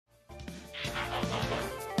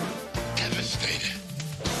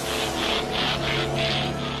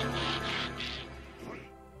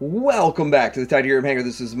Welcome back to the Titanium Hanger.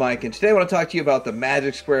 This is Mike, and today I want to talk to you about the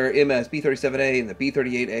Magic Square MS-B37A and the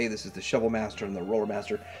B38A. This is the Shovel Master and the Roller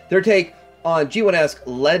Master. Their take on G1-esque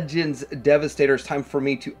Legends Devastator. It's time for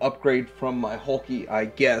me to upgrade from my Hulky, I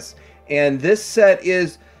guess. And this set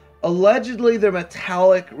is allegedly the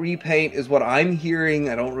metallic repaint is what I'm hearing.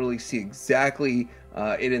 I don't really see exactly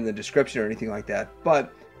it in the description or anything like that,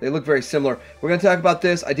 but they look very similar. We're going to talk about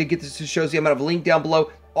this. I did get this to ShowZ. I'm going to have a link down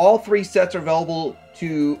below. All three sets are available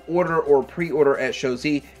to order or pre-order at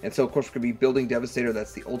ShowZ. And so, of course, we're going to be building Devastator.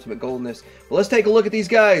 That's the ultimate goal in this. But let's take a look at these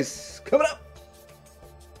guys. Coming up.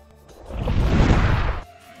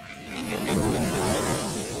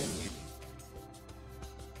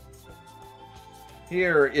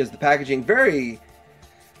 Here is the packaging. Very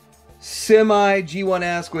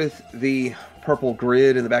semi-G1-esque with the purple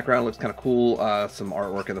grid in the background. Looks kind of cool. Some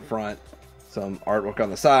artwork in the front. Some artwork on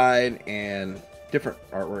the side. And different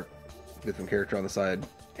artwork, different character on the side,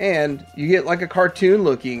 and you get like a cartoon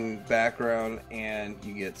looking background, and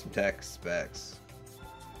you get some text specs.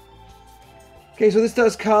 Okay, so this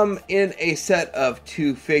does come in a set of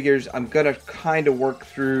 2 figures. I'm gonna kind of work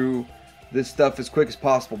through this stuff as quick as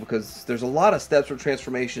possible because there's a lot of steps for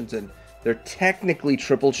transformations, and they're technically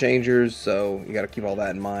triple changers, so you got to keep all that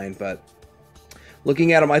in mind. But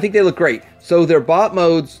looking at them, I think they look great. So their bot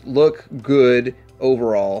modes look good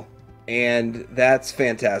overall, and that's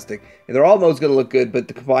fantastic. And their alt mode's going to look good, but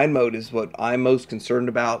the combined mode is what I'm most concerned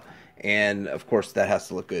about, and of course that has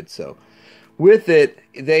to look good. So with it,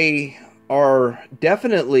 they are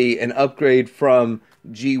definitely an upgrade from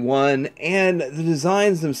G1, and the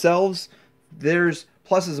designs themselves, there's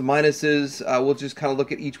pluses and minuses. We'll just kind of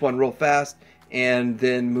look at each one real fast and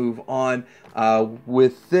then move on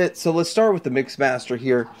with it. So let's start with the Mixmaster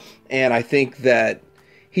here, and I think that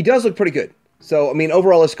he does look pretty good. So, I mean,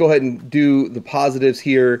 overall, let's go ahead and do the positives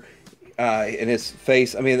here in his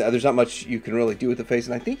face. I mean, there's not much you can really do with the face.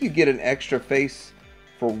 And I think you get an extra face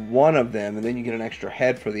for one of them, and then you get an extra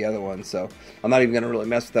head for the other one. So, I'm not even going to really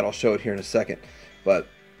mess with that. I'll show it here in a second. But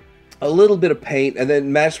a little bit of paint. And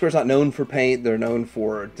then Magic Square's not known for paint. They're known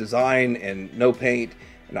for design and no paint.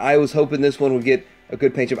 And I was hoping this one would get a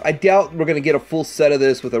good paint job. I doubt we're going to get a full set of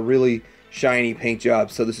this with a really shiny paint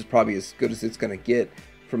job. So, this is probably as good as it's going to get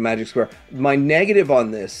from Magic Square. My negative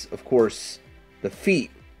on this, of course, the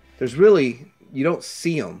feet. There's really, you don't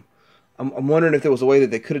see them. I'm wondering if there was a way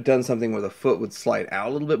that they could have done something where the foot would slide out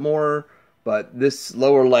a little bit more, but this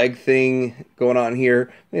lower leg thing going on here,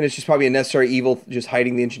 I mean, it's just probably a necessary evil, just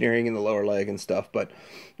hiding the engineering in the lower leg and stuff, but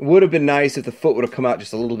it would have been nice if the foot would have come out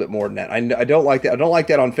just a little bit more than that. I don't like that. I don't like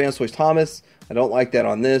that on Fans Toys Thomas. I don't like that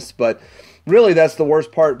on this, but really, that's the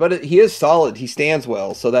worst part, but he is solid. He stands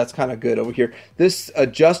well, so that's kind of good over here. This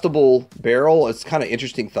adjustable barrel, it's kind of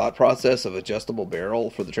interesting thought process of adjustable barrel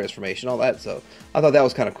for the transformation, all that, so I thought that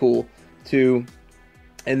was kind of cool, too.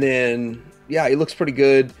 And then, yeah, he looks pretty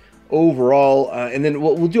good overall, and then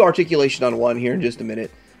we'll do articulation on one here in just a minute,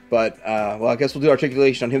 but, well, I guess we'll do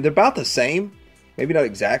articulation on him. They're about the same, maybe not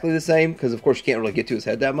exactly the same, because, of course, you can't really get to his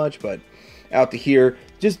head that much, but out to here,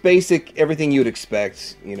 just basic, everything you would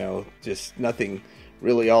expect, you know, just nothing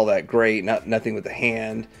really all that great, nothing with the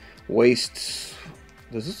hand. Waist,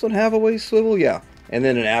 does this one have a waist swivel? Yeah. And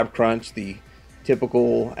then an ab crunch, the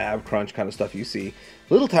typical ab crunch kind of stuff you see.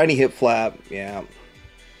 Little tiny hip flap, yeah.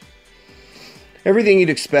 Everything you'd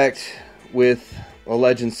expect with a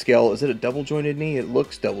Legend scale. Is it a double jointed knee? It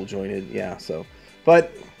looks double jointed, yeah, so.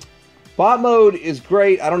 But bot mode is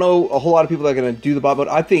great. I don't know a whole lot of people that are going to do the bot mode.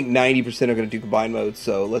 I think 90% are going to do combined mode,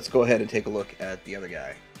 so let's go ahead and take a look at the other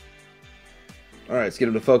guy. Alright, let's get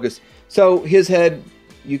him to focus. So, his head,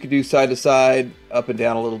 you could do side to side, up and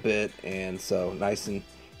down a little bit, and so nice and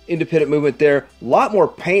independent movement there. A lot more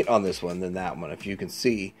paint on this one than that one, if you can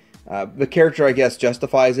see. The character, I guess,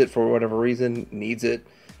 justifies it for whatever reason, needs it,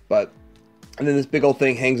 but and then this big old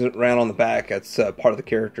thing hangs around on the back. That's part of the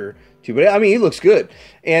character too. But I mean, he looks good.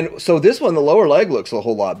 And so this one, the lower leg looks a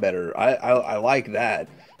whole lot better. I like that.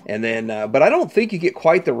 And then, but I don't think you get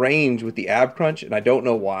quite the range with the ab crunch, and I don't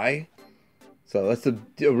know why. So that's a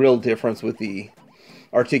real difference with the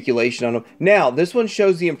articulation on them. Now, this one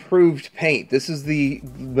shows the improved paint. This is the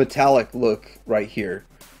metallic look right here.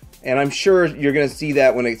 And I'm sure you're going to see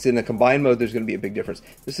that when it's in the combined mode, there's going to be a big difference.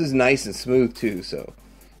 This is nice and smooth too, so.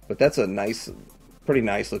 But that's a nice, pretty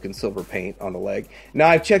nice looking silver paint on the leg. Now,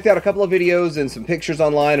 I've checked out a couple of videos and some pictures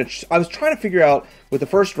online. And I was trying to figure out with the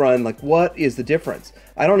first run, like, what is the difference?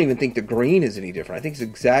 I don't even think the green is any different. I think it's the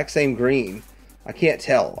exact same green. I can't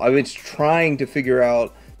tell. I've been trying to figure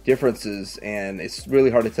out differences, and it's really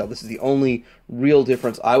hard to tell. This is the only real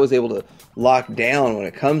difference I was able to lock down when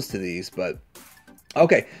it comes to these, but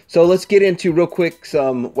Okay, so let's get into real quick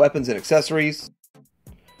some weapons and accessories.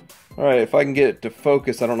 All right, if I can get it to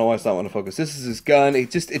focus, I don't know why it's not wanting to focus. This is his gun.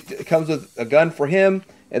 It comes with a gun for him,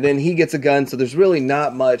 and then he gets a gun. So there's really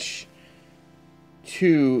not much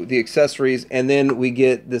to the accessories, and then we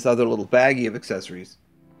get this other little baggie of accessories.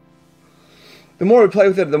 The more we play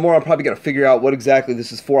with it, the more I'm probably going to figure out what exactly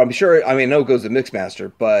this is for. I'm sure, I know it goes to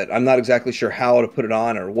Mixmaster, but I'm not exactly sure how to put it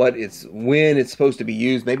on or when it's supposed to be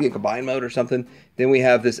used. Maybe a combine mode or something. Then we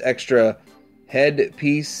have this extra head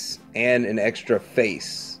piece and an extra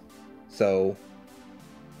face. So,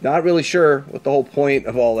 not really sure what the whole point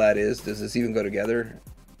of all that is. Does this even go together?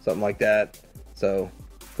 Something like that. So,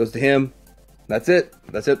 goes to him. That's it.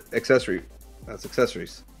 That's it. Accessory. That's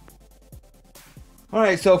accessories.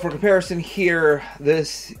 Alright, so for comparison here,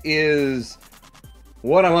 this is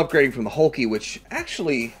what I'm upgrading from the Hulky, which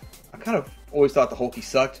actually, I kind of always thought the Hulky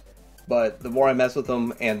sucked, but the more I mess with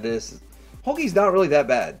them, and this, Hulky's not really that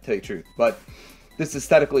bad, to tell you the truth, but this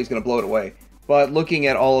aesthetically is going to blow it away. But looking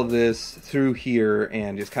at all of this through here,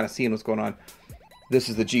 and just kind of seeing what's going on, this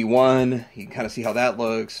is the G1, you can kind of see how that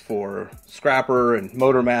looks for Scrapper and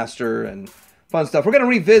Motor Master and fun stuff. We're going to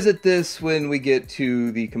revisit this when we get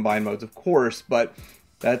to the combined modes, of course, but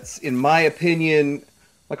that's, in my opinion,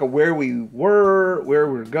 like a where we were, where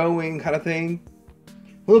we're going kind of thing. A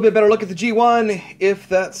little bit better look at the G1, if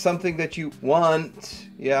that's something that you want.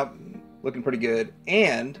 Yeah, looking pretty good.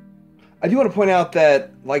 And I do want to point out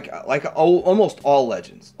that, like almost all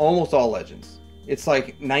Legends, it's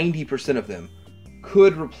like 90% of them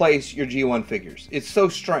could replace your G1 figures. It's so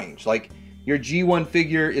strange. Like, your G1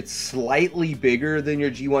 figure, it's slightly bigger than your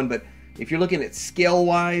G1, but if you're looking at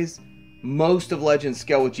scale-wise, most of Legends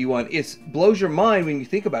scale with G1. It blows your mind when you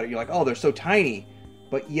think about it. You're like, oh, they're so tiny,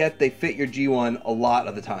 but yet they fit your G1 a lot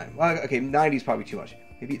of the time. Well, okay, 90 is probably too much.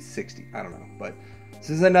 Maybe it's 60. I don't know. But this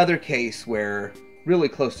is another case where really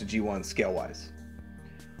close to G1 scale-wise.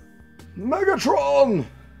 Megatron!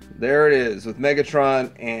 There it is with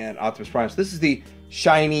Megatron and Optimus Prime. So this is the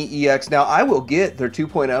Shiny EX. Now, I will get their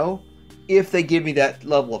 2.0 if they give me that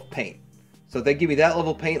level of paint. So if they give me that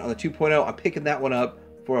level of paint on the 2.0, I'm picking that one up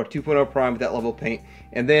for a 2.0 Prime with that level of paint.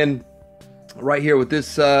 And then right here with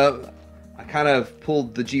this, I kind of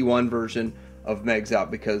pulled the G1 version of Megs out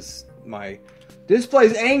because my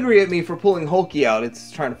display's angry at me for pulling Hulky out. It's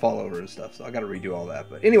trying to fall over and stuff, so I got to redo all that.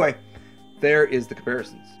 But anyway, there is the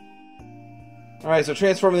comparisons. Alright, so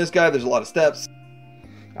transforming this guy, there's a lot of steps.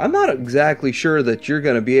 I'm not exactly sure that you're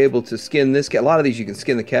going to be able to skin this cat. A lot of these you can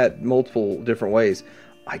skin the cat multiple different ways.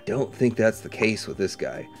 I don't think that's the case with this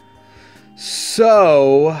guy.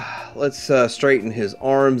 So, let's straighten his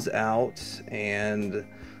arms out and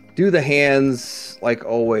do the hands like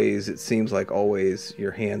always. It seems like always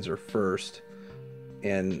your hands are first.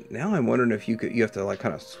 And now I'm wondering if you have to like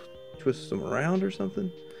kind of twist them around or something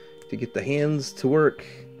to get the hands to work.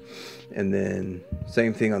 And then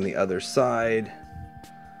same thing on the other side.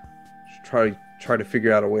 Try to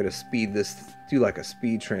figure out a way to speed this, do like a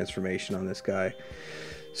speed transformation on this guy.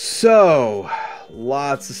 So,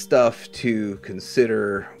 lots of stuff to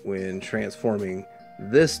consider when transforming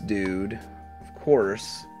this dude, of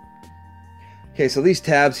course. Okay, so these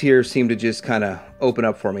tabs here seem to just kind of open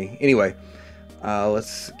up for me. Anyway,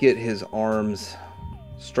 let's get his arms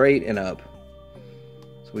straight and up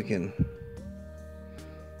so we can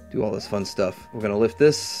do all this fun stuff. We're going to lift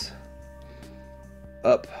this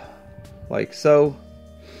up like so,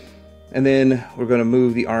 and then we're going to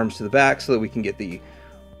move the arms to the back so that we can get the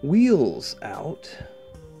wheels out.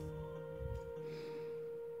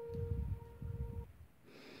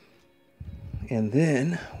 And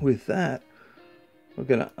then with that, we're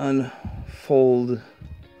going to unfold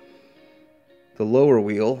the lower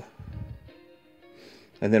wheel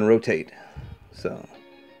and then rotate. So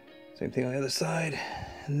same thing on the other side,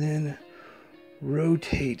 and then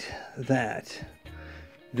rotate that.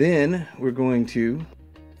 Then we're going to,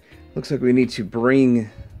 looks like we need to bring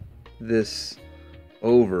this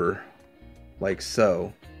over like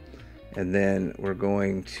so, and then we're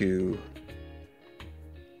going to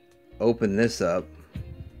open this up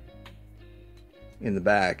in the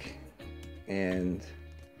back and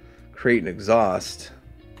create an exhaust,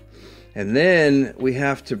 and then we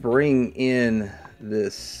have to bring in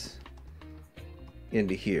this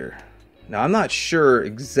into here. Now I'm not sure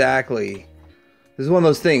exactly. This is one of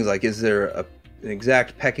those things, like, is there an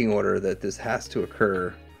exact pecking order that this has to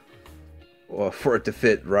occur for it to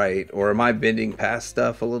fit right? Or am I bending past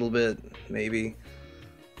stuff a little bit? Maybe.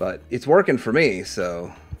 But it's working for me,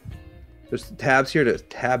 so there's tabs here to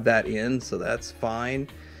tab that in, so that's fine.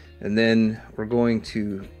 And then we're going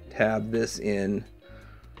to tab this in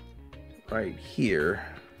right here.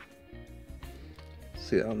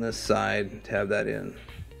 See on this side, tab that in.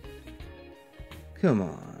 Come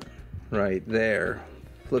on, right there.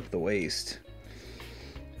 Flip the waist.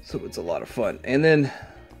 So it's a lot of fun. And then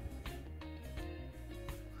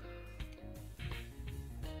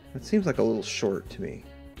it seems like a little short to me.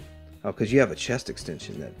 Oh, because you have a chest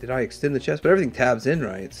extension. Did I extend the chest? But everything tabs in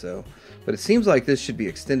right, so. But it seems like this should be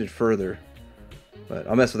extended further. But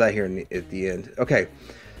I'll mess with that here at the end. Okay,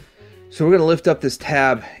 so we're going to lift up this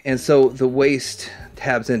tab, and so the waist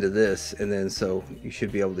tabs into this, and then so you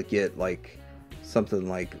should be able to get like something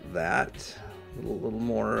like that. A little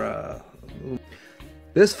more.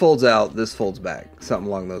 This folds out, this folds back. Something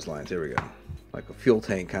along those lines. There we go. Like a fuel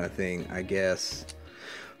tank kind of thing, I guess.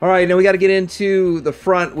 All right, now we got to get into the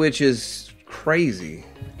front, which is crazy.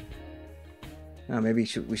 Maybe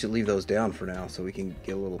we should leave those down for now so we can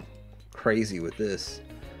get a little crazy with this.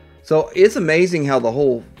 So it's amazing how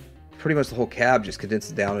pretty much the whole cab just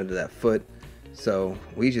condenses down into that foot. So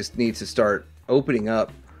we just need to start opening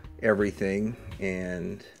up everything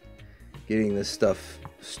and getting this stuff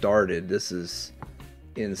started. This is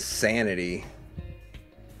insanity.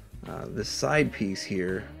 This side piece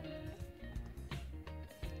here.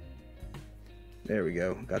 There we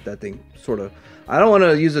go. Got that thing sort of. I don't want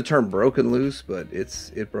to use the term broken loose, but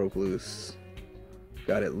it broke loose.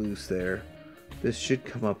 Got it loose there. This should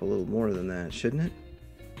come up a little more than that, shouldn't it?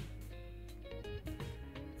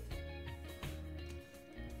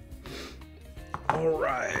 All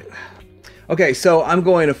right. Okay, so I'm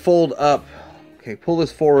going to fold up. Okay, pull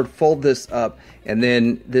this forward, fold this up, and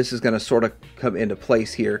then this is going to sort of come into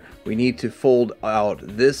place here. We need to fold out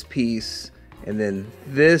this piece and then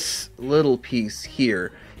this little piece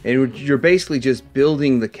here. And you're basically just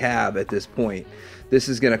building the cab at this point. This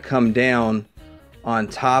is going to come down on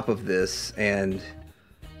top of this, and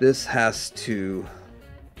this has to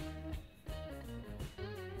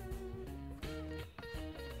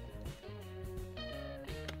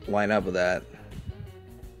line up with that.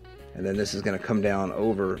 And then this is going to come down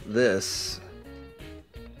over this,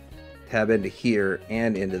 tab into here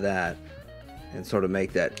and into that, and sort of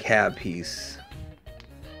make that cab piece.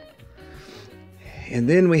 And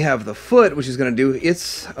then we have the foot, which is going to do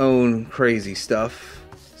its own crazy stuff.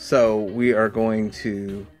 So we are going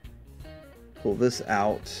to pull this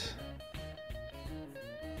out.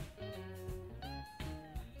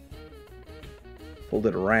 Fold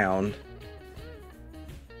it around.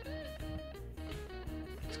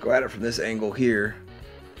 Let's go at it from this angle here,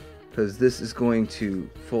 because this is going to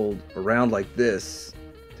fold around like this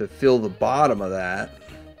to fill the bottom of that.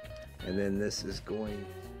 And then this is going...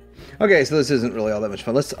 Okay, so this isn't really all that much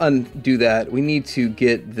fun. Let's undo that. We need to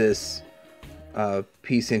get this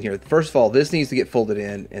piece in here. First of all, this needs to get folded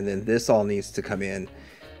in, and then this all needs to come in,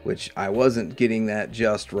 which I wasn't getting that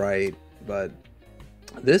just right, but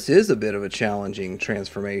this is a bit of a challenging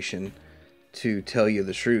transformation, to tell you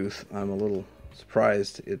the truth. I'm a little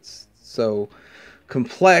surprised it's so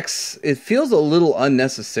complex. It feels a little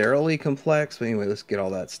unnecessarily complex, but anyway, let's get all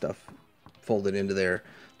that stuff folded into there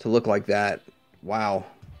to look like that. Wow.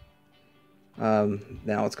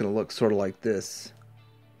 Now it's going to look sort of like this.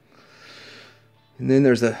 And then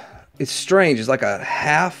there's it's strange. It's like a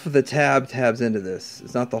half of the tab tabs into this.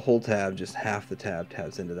 It's not the whole tab, just half the tab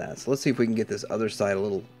tabs into that. So let's see if we can get this other side a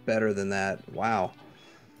little better than that. Wow.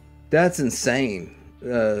 That's insane.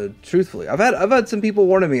 Truthfully, I've had some people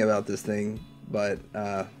warning me about this thing, but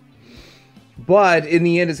in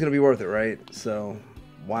the end it's going to be worth it, right? So,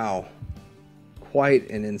 wow.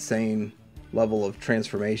 Quite an insane level of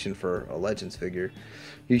transformation for a Legends figure.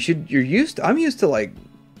 I'm used to like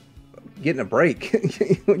getting a break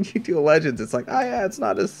when you do a Legends. It's like, oh yeah, it's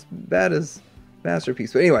not as bad as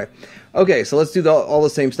Masterpiece. But anyway, okay, so let's do all the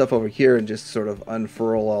same stuff over here and just sort of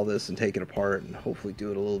unfurl all this and take it apart and hopefully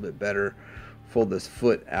do it a little bit better. Fold this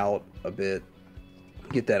foot out a bit,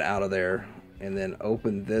 get that out of there, and then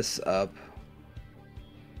open this up,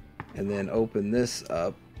 and then open this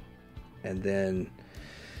up, and then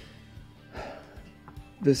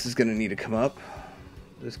this is going to need to come up.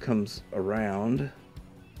 This comes around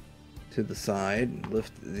to the side.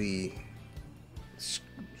 Lift the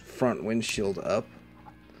front windshield up.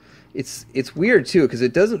 It's weird too, because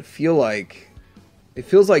it doesn't feel like... It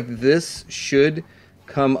feels like this should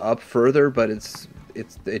come up further, but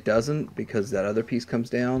it doesn't, because that other piece comes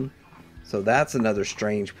down. So that's another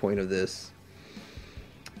strange point of this.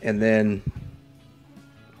 And then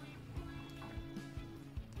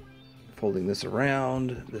folding this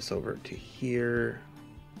around, this over to here.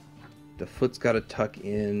 The foot's got to tuck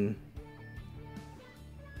in.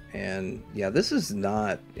 And yeah, this is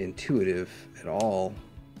not intuitive at all.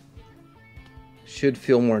 should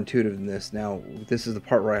feel more intuitive than this. Now, this is the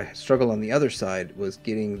part where I struggled on the other side, was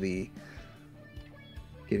getting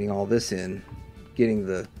all this in, getting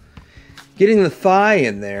the thigh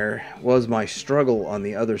in there was my struggle on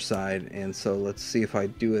the other side. And so let's see if I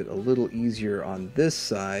do it a little easier on this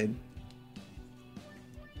side,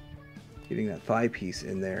 getting that thigh piece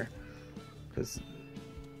in there, because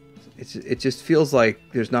it just feels like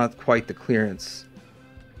there's not quite the clearance.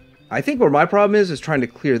 I think where my problem is trying to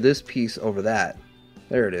clear this piece over that.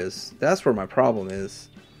 There it is. That's where my problem is.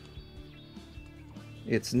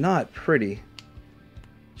 It's not pretty.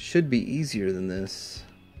 Should be easier than this.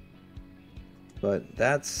 But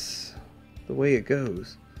that's the way it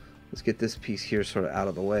goes. Let's get this piece here sort of out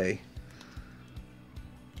of the way.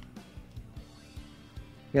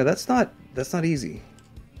 Yeah, that's not easy.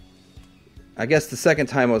 I guess the second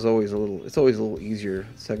time it's always a little easier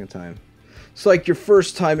the second time. It's like your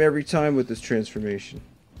first time every time with this transformation.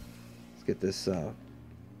 Let's get this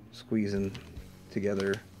squeezing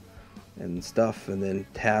together and stuff, and then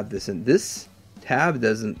tab this in. This tab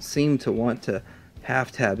doesn't seem to want to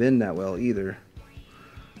half tab in that well either.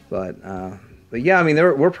 But yeah, I mean,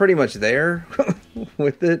 we're pretty much there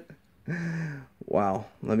with it. Wow.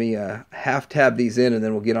 Let me half tab these in, and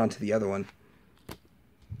then we'll get on to the other one.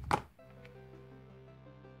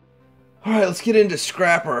 All right, let's get into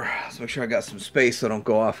Scrapper. Let's make sure I got some space so I don't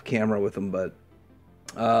go off camera with them. But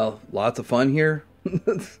lots of fun here.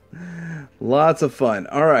 Lots of fun.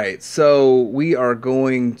 All right, so we are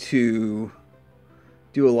going to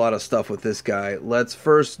do a lot of stuff with this guy. Let's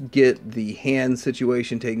first get the hand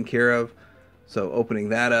situation taken care of. So opening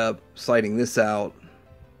that up, sliding this out.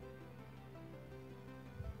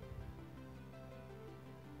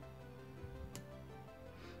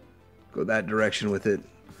 Go that direction with it.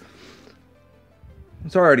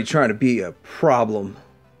 It's already trying to be a problem.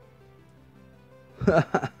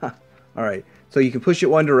 Alright, so you can push it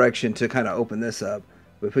one direction to kind of open this up.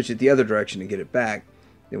 We push it the other direction to get it back.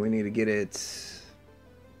 Then we need to get it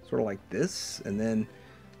sort of like this. And then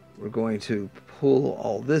we're going to pull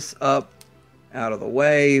all this up out of the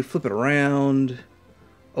way, flip it around,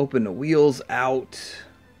 open the wheels out.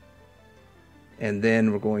 And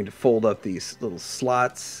then we're going to fold up these little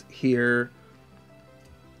slots here.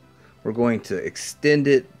 We're going to extend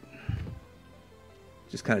it.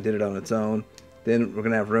 Just kind of did it on its own. Then we're going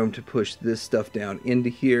to have room to push this stuff down into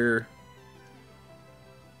here.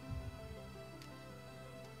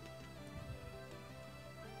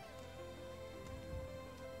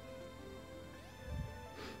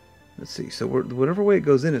 Let's see. So whatever way it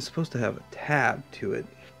goes in, it's supposed to have a tab to it.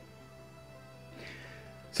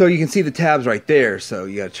 So you can see the tabs right there. So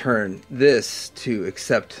you got to turn this to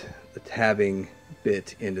accept the tabbing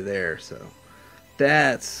bit into there. So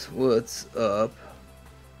that's what's up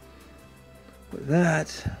with that.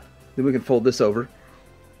 Then we can fold this over.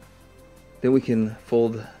 Then we can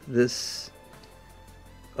fold this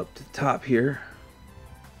up to the top here.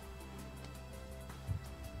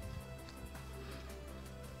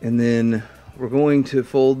 And then we're going to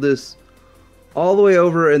fold this all the way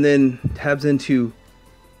over, and then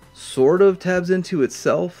sort of tabs into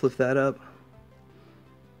itself. Lift that up.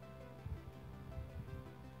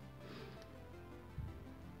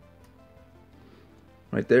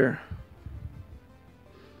 Right there.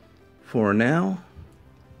 For now.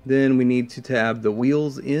 Then we need to tab the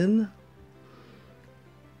wheels in.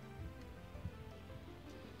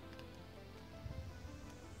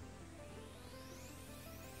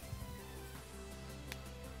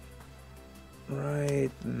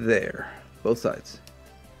 Right there. Both sides.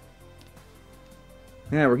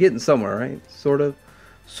 Yeah, we're getting somewhere, right? Sort of,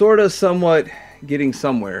 somewhat getting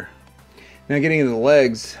somewhere. Now getting into the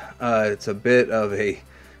legs, it's a bit of a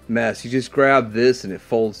mess. You just grab this and it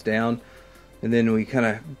folds down. And then we kind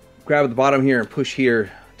of grab at the bottom here and push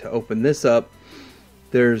here to open this up.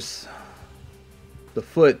 There's the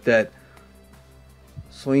foot that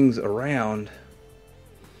swings around.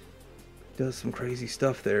 Does some crazy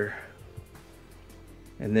stuff there.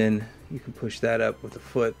 And then you can push that up with the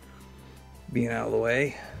foot being out of the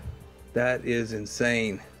way. That is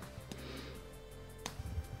insane.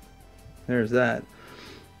 There's that.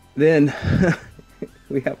 Then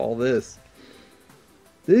we have all this.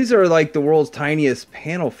 These are like the world's tiniest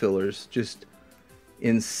panel fillers. Just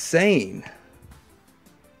insane.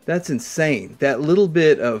 That's insane. That little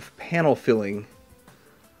bit of panel filling,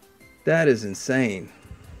 that is insane.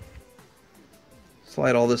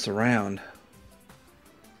 Slide all this around.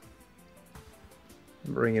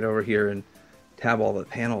 Bring it over here and tab all the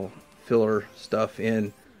panel filler stuff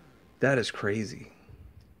in. That is crazy.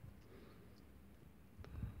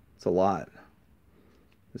 It's a lot.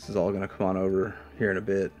 This is all going to come on over here in a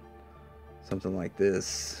bit. something like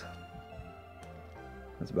this.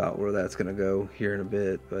 That's about where that's going to go here in a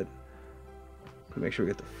bit, but make sure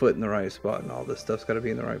we get the foot in the right spot, and all this stuff's got to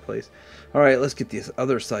be in the right place. All right, let's get this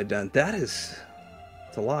other side done. It's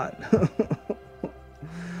a lot.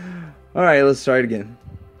 All right, let's try it again.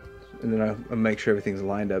 And then I'll make sure everything's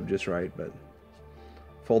lined up just right, but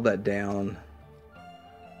fold that down,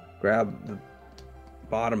 grab the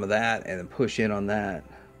bottom of that, and then push in on that.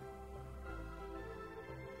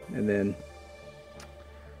 And then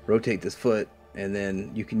rotate this foot, and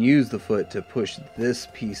then you can use the foot to push this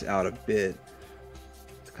piece out a bit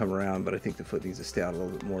to come around, but I think the foot needs to stay out a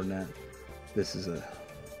little bit more than that. This is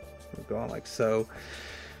we'll go on like so.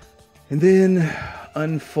 And then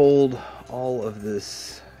unfold all of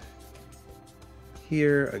this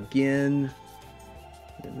here again.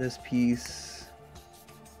 And this piece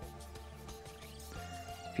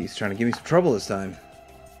trying to give me some trouble this time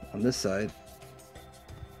on this side.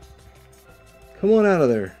 Come on out of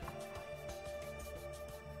there.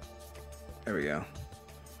 There we go.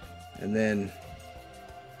 And then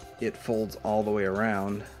it folds all the way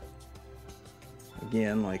around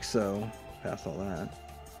again like so, past all that,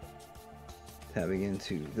 tabbing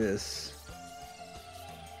into this.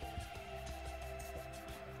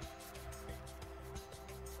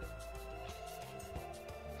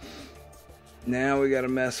 Now we got to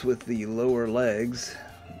mess with the lower legs.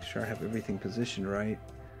 Make sure I have everything positioned right.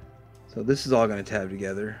 So this is all going to tab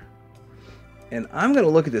together. And I'm going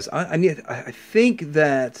to look at this. I think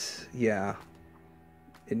that, yeah,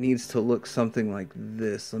 it needs to look something like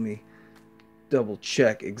this. Let me double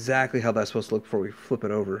check exactly how that's supposed to look before we flip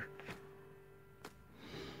it over.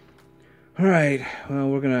 All right, well,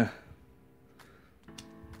 we're going to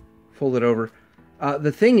fold it over.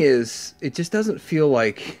 The thing is, it just doesn't feel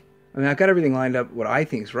like, I mean, I've got everything lined up what I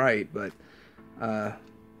think is right, but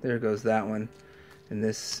there goes that one. And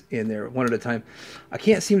this in there one at a time. I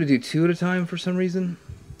can't seem to do two at a time for some reason.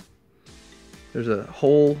 There's a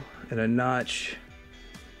hole and a notch,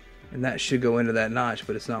 and that should go into that notch,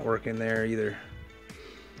 but it's not working there either.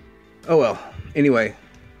 Oh well. Anyway,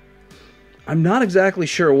 I'm not exactly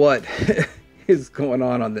sure what is going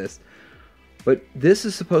on this, but this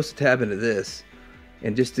is supposed to tab into this,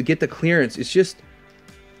 and just to get the clearance, it's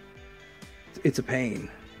a pain.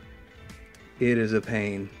 It is a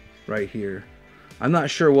pain right here. I'm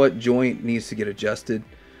not sure what joint needs to get adjusted,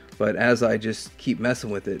 but as I just keep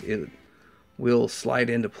messing with it, it will slide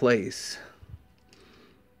into place.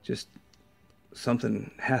 Just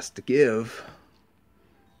something has to give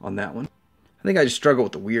on that one. I think I just struggle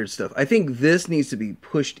with the weird stuff. I think this needs to be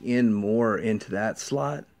pushed in more into that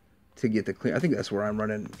slot to get the clear. I think that's where I'm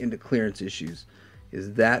running into clearance issues,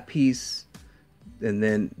 is that piece, and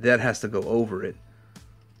then that has to go over it,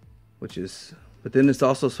 which is... But then it's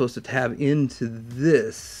also supposed to tab into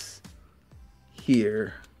this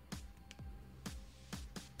here.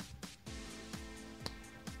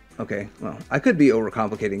 Okay, well, I could be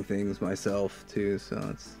overcomplicating things myself too,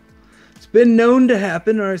 so it's been known to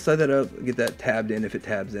happen. All right, slide that up, get that tabbed in if it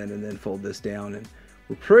tabs in, and then fold this down, and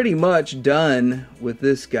we're pretty much done with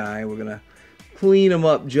this guy. We're gonna clean him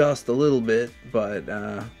up just a little bit, but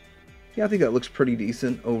yeah, I think that looks pretty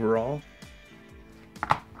decent overall.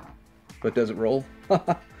 But does it roll?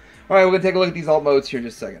 Alright, we're going to take a look at these alt modes here in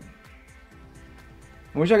just a second.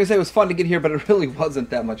 I wish I could say it was fun to get here, but it really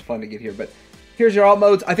wasn't that much fun to get here. But here's your alt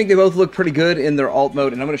modes. I think they both look pretty good in their alt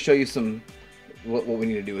mode, and I'm going to show you what we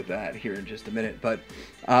need to do with that here in just a minute. But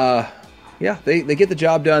yeah, they get the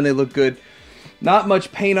job done. They look good. Not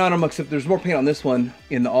much paint on them, except there's more paint on this one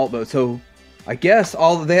in the alt mode. So I guess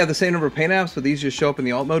they have the same number of paint apps, so these just show up in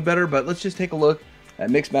the alt mode better. But let's just take a look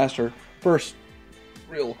at Mixmaster first.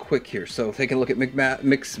 Real quick here. So taking a look at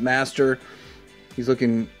Mixmaster, he's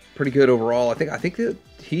looking pretty good overall. I think that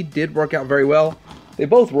he did work out very well. They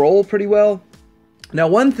both roll pretty well. Now,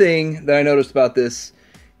 one thing that I noticed about this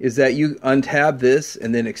is that you untab this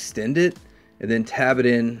and then extend it and then tab it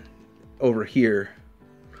in over here,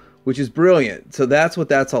 which is brilliant. So that's what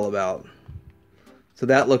that's all about. So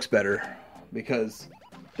that looks better, because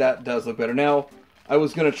that does look better. Now, I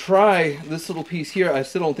was going to try this little piece here. I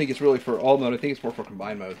still don't think it's really for alt mode. I think it's more for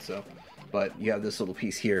combined mode. So, but you have this little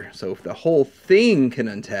piece here. So if the whole thing can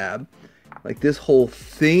untab, like this whole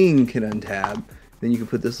thing can untab, then you can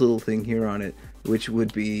put this little thing here on it, which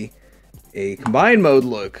would be a combined mode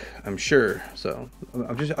look, I'm sure. So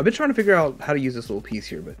I've been trying to figure out how to use this little piece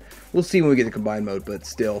here, but we'll see when we get to combined mode. But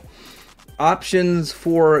still, options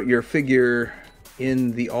for your figure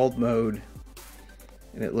in the alt mode,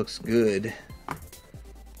 and it looks good.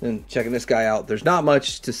 And checking this guy out, there's not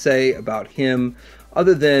much to say about him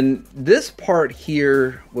other than this part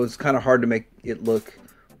here was kind of hard to make it look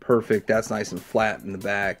perfect. That's nice and flat in the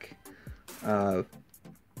back. The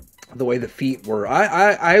way the feet were,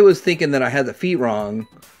 I was thinking that I had the feet wrong,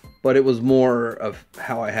 but it was more of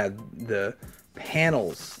how I had the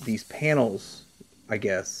panels, these panels, I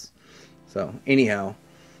guess. So anyhow,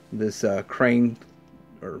 this crane,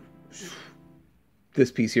 or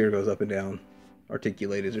this piece here, goes up and down,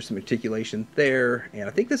 articulated. There's some articulation there, and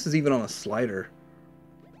I think this is even on a slider.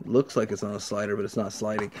 It looks like it's on a slider, but it's not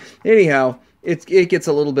sliding. Anyhow, it gets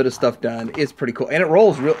a little bit of stuff done. It's pretty cool, and it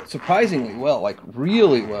rolls surprisingly well, like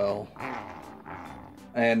really well.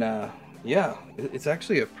 And yeah, it's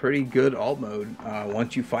actually a pretty good alt mode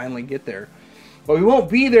once you finally get there. But we won't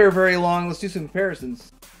be there very long. Let's do some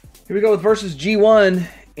comparisons. Here we go with versus G1,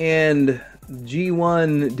 and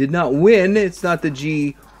G1 did not win. It's not the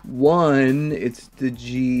G1, it's the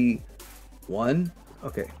G1.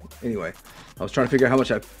 Okay, anyway, I was trying to figure out how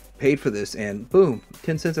much I paid for this, and boom,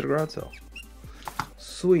 10 cents at a garage sale.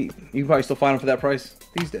 Sweet. You can probably still find them for that price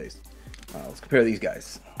these days. Let's compare these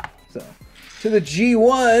guys. So, to the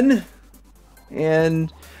G1,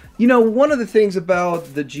 and you know, one of the things about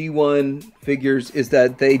the G1 figures is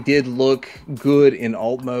that they did look good in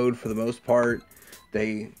alt mode for the most part.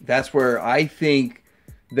 That's where I think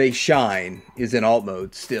they shine, is in alt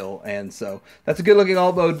mode still, and so that's a good looking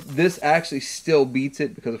alt mode. This actually still beats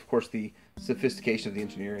it because of course the sophistication of the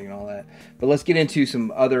engineering and all that. But let's get into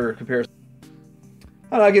some other comparisons.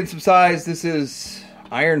 I'll get some size. This is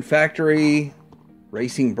Iron Factory,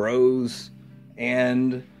 Racing Bros,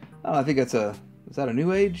 and I think that's is that a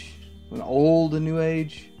new age? An old and new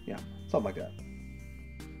age? Yeah, something like that.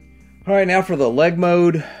 All right, now for the leg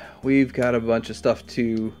mode. We've got a bunch of stuff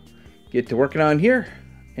to get to working on here.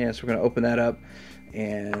 And so we're going to open that up.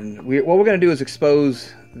 And what we're going to do is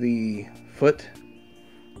expose the foot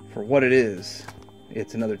for what it is.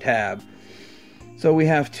 It's another tab. So we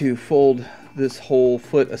have to fold this whole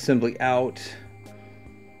foot assembly out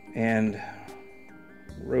and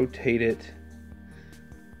rotate it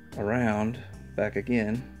around back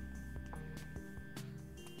again.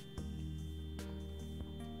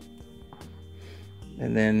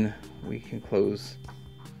 And then we can close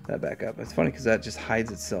that back up. It's funny because that just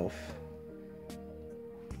hides itself.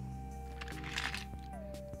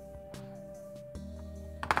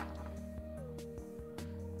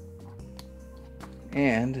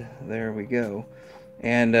 And there we go.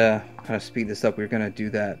 And kind of speed this up. We're going to do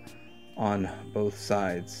that on both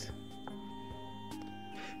sides.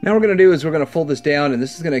 Now what we're going to do is we're going to fold this down, and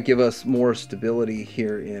this is going to give us more stability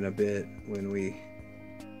here in a bit when we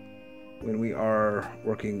are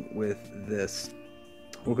working with this.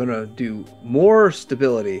 We're going to do more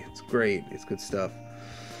stability. It's great. It's good stuff.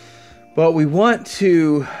 But we want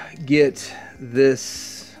to get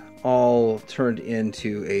this all turned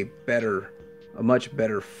into a much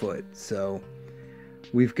better foot. So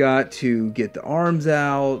we've got to get the arms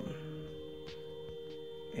out,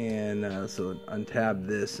 and so untab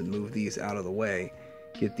this and move these out of the way.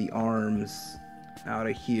 Get the arms out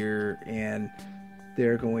of here, and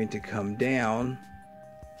they're going to come down.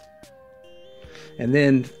 And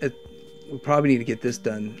then we probably need to get this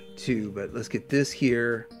done too, but let's get this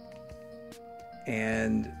here.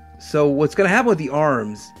 And so what's going to happen with the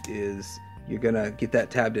arms is you're going to get that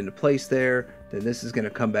tabbed into place there. Then this is going to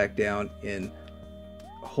come back down and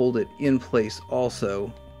hold it in place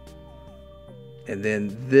also. And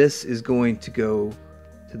then this is going to go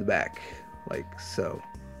to the back like so.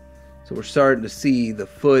 So we're starting to see the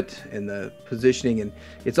foot and the positioning, and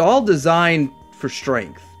it's all designed for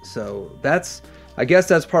strength. So I guess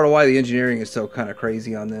that's part of why the engineering is so kind of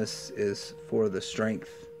crazy on this, is for the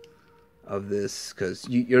strength of this, because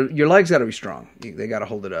your legs got to be strong. They got to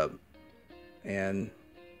hold it up, and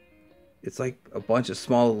it's like a bunch of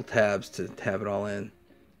small little tabs to tab it all in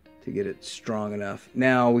to get it strong enough.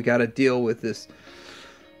 Now we got to deal with this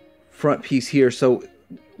front piece here. So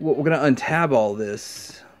we're going to untab all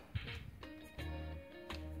this.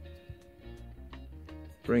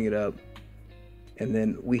 Bring it up, and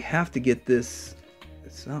then we have to get this.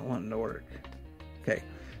 It's not wanting to work. Okay,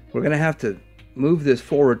 we're gonna have to move this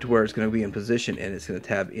forward to where it's going to be in position, and it's going to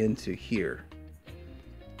tab into here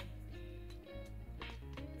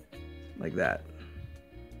like that.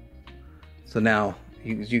 So now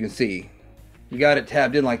as you can see, you got it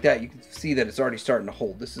tabbed in like that. You can see that it's already starting to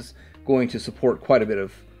hold. This is going to support quite a bit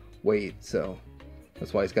of weight, so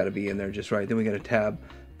that's why it's got to be in there just right. Then we got to tab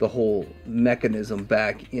the whole mechanism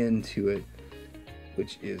back into it,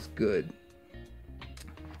 which is good.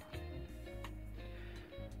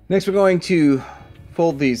 Next we're going to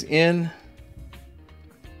fold these in,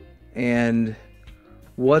 and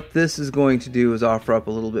what this is going to do is offer up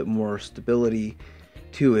a little bit more stability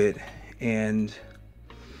to it. And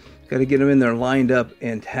Got to get them in there lined up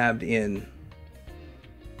and tabbed in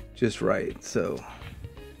just right. So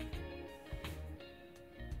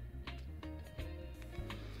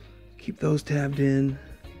keep those tabbed in,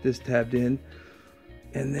 this tabbed in,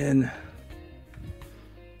 and then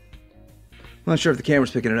I'm not sure if the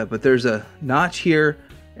camera's picking it up, but there's a notch here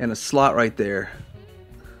and a slot right there,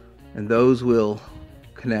 and those will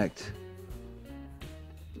connect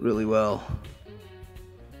really well.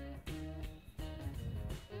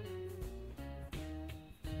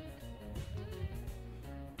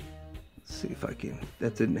 Let's see if I can,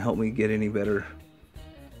 that didn't help me get any better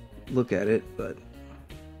look at it, but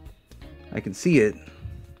I can see it.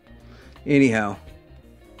 Anyhow,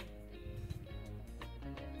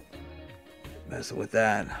 messing with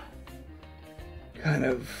that, kind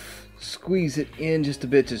of squeeze it in just a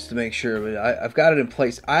bit just to make sure, but I've got it in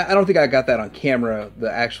place. I don't think I got that on camera,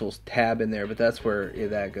 the actual tab in there, but that's where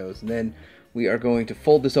that goes. And then we are going to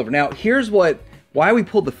fold this over. Now here's why we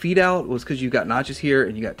pulled the feet out was because you've got notches here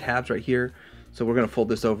and you got tabs right here. So we're going to fold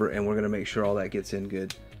this over and we're going to make sure all that gets in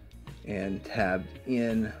good and tabbed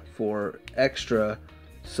in for extra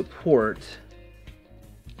support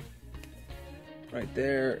right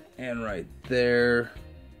there and right there.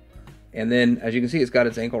 And then as you can see, it's got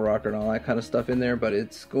its ankle rocker and all that kind of stuff in there, but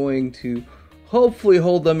it's going to hopefully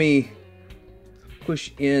hold. Let me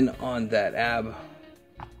push in on that ab,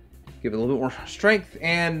 give it a little bit more strength,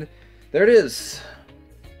 and there it is.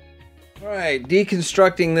 All right,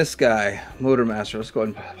 deconstructing this guy, Motor Master. Let's go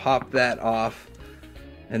ahead and pop that off.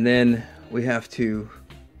 And then we have to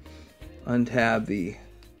untab the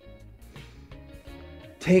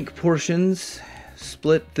tank portions,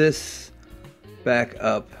 split this back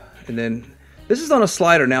up, and then this is on a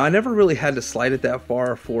slider. Now I never really had to slide it that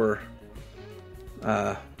far for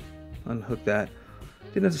unhook that.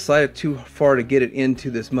 Didn't have to slide it too far to get it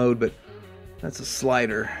into this mode, but that's a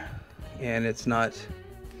slider and it's not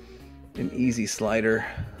an easy slider.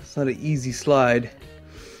 It's not an easy slide.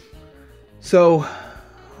 So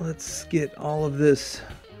let's get all of this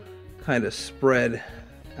kind of spread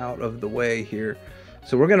out of the way here.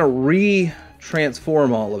 So we're gonna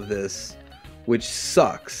re-transform all of this, which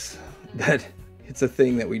sucks that it's a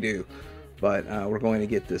thing that we do, but we're going to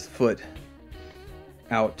get this foot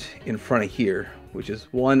out in front of here, which is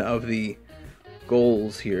one of the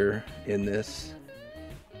goals here in this.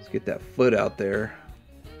 Let's get that foot out there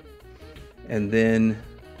and then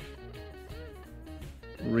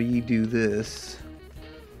redo this.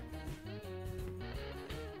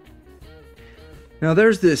 Now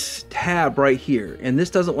there's this tab right here, and this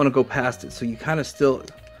doesn't want to go past it, so you kind of still,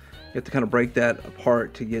 you have to kind of break that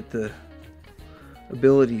apart to get the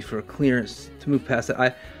ability for clearance to move past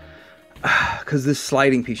it. Because this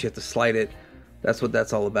sliding piece, you have to slide it. That's what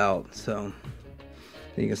that's all about. So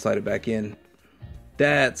then you can slide it back in.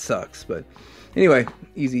 That sucks, but anyway,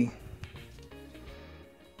 easy.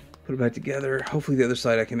 Put it back together. Hopefully the other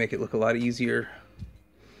side I can make it look a lot easier.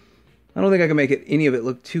 I don't think I can make any of it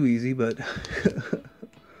look too easy, but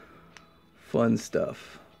fun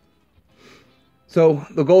stuff. So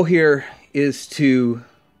the goal here is the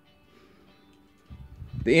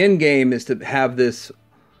end game is to have this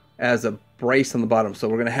as a brace on the bottom. So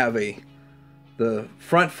we're going to have the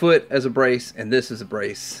front foot as a brace and this as a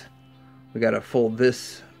brace. We got to fold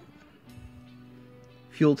this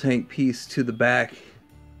fuel tank piece to the back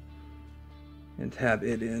and tab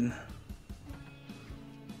it in.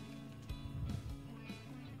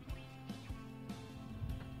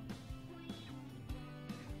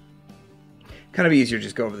 Kind of easier,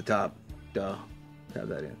 just go over the top. Duh. Tab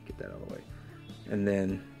that in, get that out of the way. And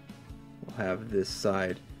then we'll have this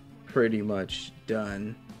side pretty much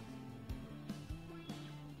done.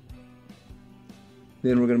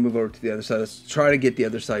 Then we're going to move over to the other side. Let's try to get the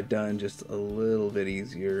other side done just a little bit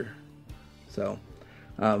easier. So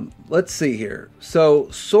let's see here. So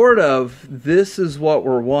sort of this is what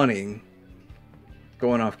we're wanting.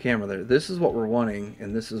 Going off camera there. This is what we're wanting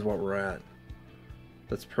and this is what we're at.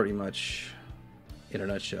 That's pretty much in a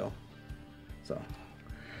nutshell. So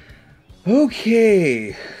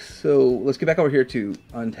okay, so let's get back over here to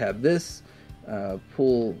untab this,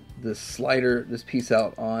 pull this slider, this piece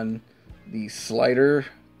out on the slider.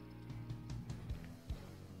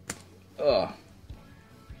 Oh,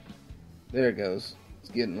 there it goes.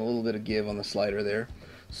 It's getting a little bit of give on the slider there,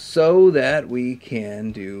 so that we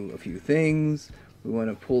can do a few things. We want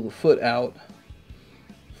to pull the foot out,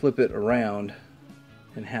 flip it around,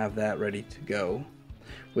 and have that ready to go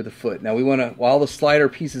with the foot. Now we want to, while the slider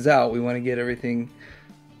piece is out, we want to get everything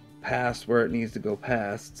past where it needs to go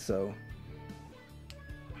past. So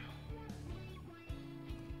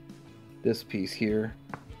this piece here,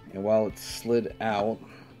 and while it's slid out,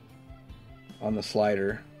 on the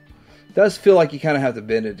slider. It does feel like you kind of have to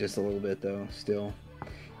bend it just a little bit though, still.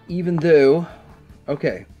 Even though,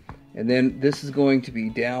 okay, and then this is going to be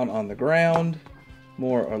down on the ground,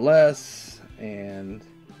 more or less, and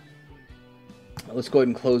let's go ahead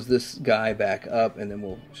and close this guy back up, and then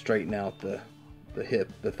we'll straighten out the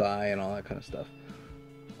hip, the thigh, and all that kind of stuff.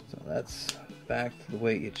 So that's back to the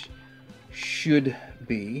way it should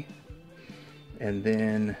be. And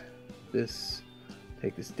then this,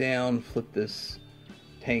 take this down, flip this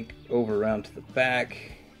tank over around to the back,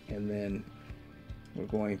 and then we're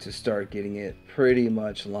going to start getting it pretty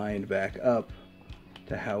much lined back up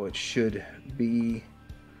to how it should be.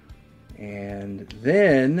 And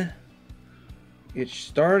then it's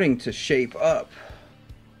starting to shape up.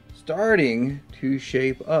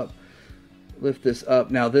 Lift this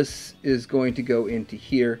up. Now this is going to go into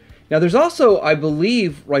here. Now there's also, I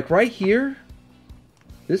believe, like right here,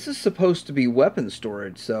 this is supposed to be weapon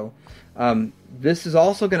storage. So this is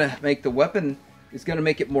also going to make the weapon, is going to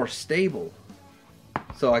make it more stable.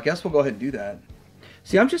 So I guess we'll go ahead and do that.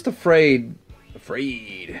 See, I'm just afraid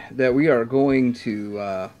that we are going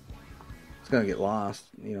to, it's going to get lost.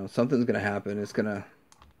 You know, something's going to happen. It's going to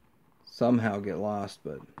somehow get lost,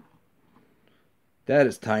 but that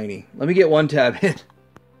is tiny. Let me get one tab in.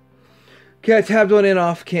 Okay, I tabbed one in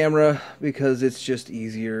off camera because it's just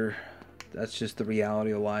easier. That's just the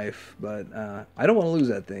reality of life. But I don't want to lose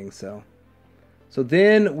that thing. So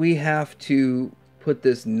then we have to put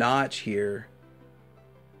this notch here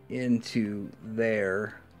into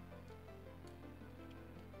there.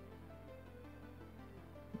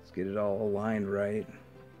 Let's get it all aligned right.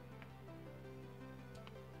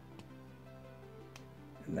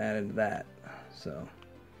 And that into that. So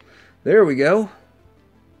there we go.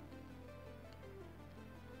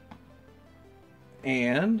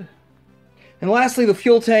 And lastly, the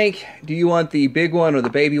fuel tank. Do you want the big one or the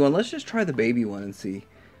baby one? Let's just try the baby one and see.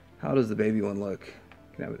 How does the baby one look?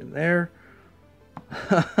 Can have it in there.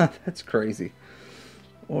 That's crazy.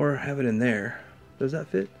 Or have it in there. Does that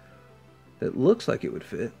fit? That looks like it would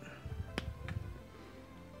fit.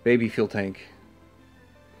 Baby fuel tank.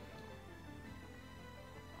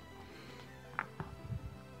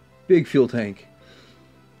 Big fuel tank.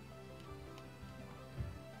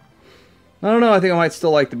 I don't know, I think I might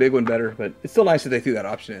still like the big one better, but it's still nice that they threw that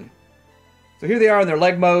option in. So here they are in their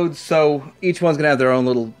leg modes, so each one's going to have their own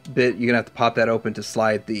little bit. You're going to have to pop that open to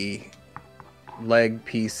slide the leg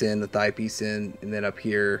piece in, the thigh piece in, and then up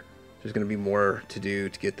here there's going to be more to do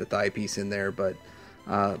to get the thigh piece in there, but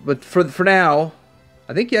for now,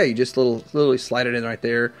 I think, yeah, you just literally slide it in right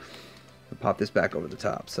there and pop this back over the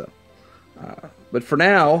top. So, but for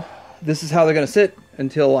now, this is how they're going to sit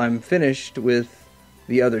until I'm finished with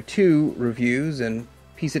the other two reviews and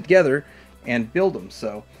piece it together and build them.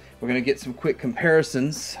 So we're going to get some quick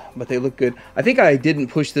comparisons, but they look good. I think I didn't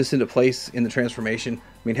push this into place in the transformation.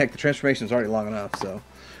 I mean, heck, the transformation is already long enough, so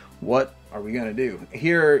what are we going to do?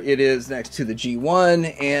 Here it is next to the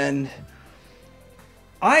G1, and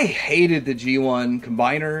I hated the G1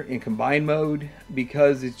 combiner in combine mode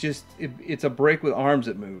because it's just, it's a brick with arms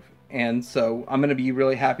that move. And so I'm going to be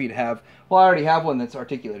really happy to have, well, I already have one that's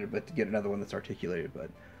articulated, but to get another one that's articulated.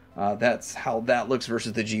 But that's how that looks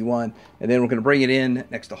versus the G1. And then we're going to bring it in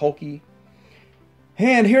next to Hulky.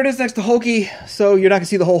 And here it is next to Hulky. So you're not going to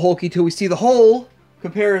see the whole Hulky till we see the whole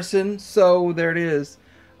comparison. So there it is.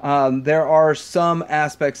 There are some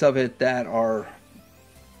aspects of it that are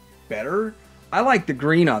better. I like the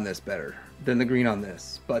green on this better than the green on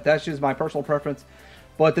this. But that's just my personal preference.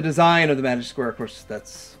 But the design of the Magic Square, of course,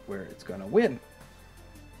 that's where it's going to win.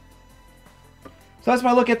 So that's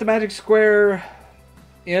my look at the Magic Square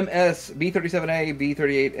MS-B37A,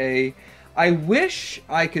 B38A. I wish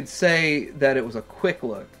I could say that it was a quick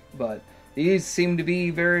look, but these seem to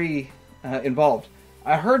be very involved.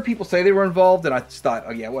 I heard people say they were involved, and I just thought,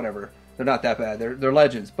 oh yeah, whatever. They're not that bad. They're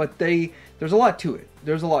legends. But there's a lot to it.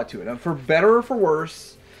 There's a lot to it. For better or for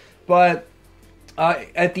worse, but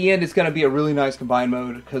at the end, it's going to be a really nice combine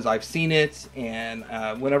mode because I've seen it, and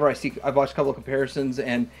whenever I've watched a couple of comparisons,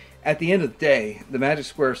 and at the end of the day, the Magic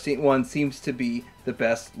Square one seems to be the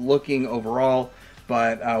best looking overall.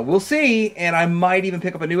 But we'll see, and I might even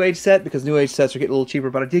pick up a New Age set because New Age sets are getting a little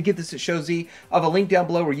cheaper. But I did get this at Show Z. I have a link down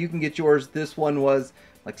below where you can get yours. This one was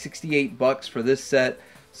like $68 for this set.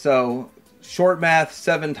 So short math,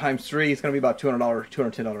 7 times 3, it's going to be about $200,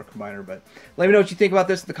 $210 combiner. But let me know what you think about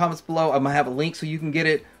this in the comments below. I'm going to have a link so you can get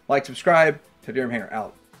it. Like, subscribe. Teddy Hanger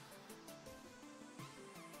out.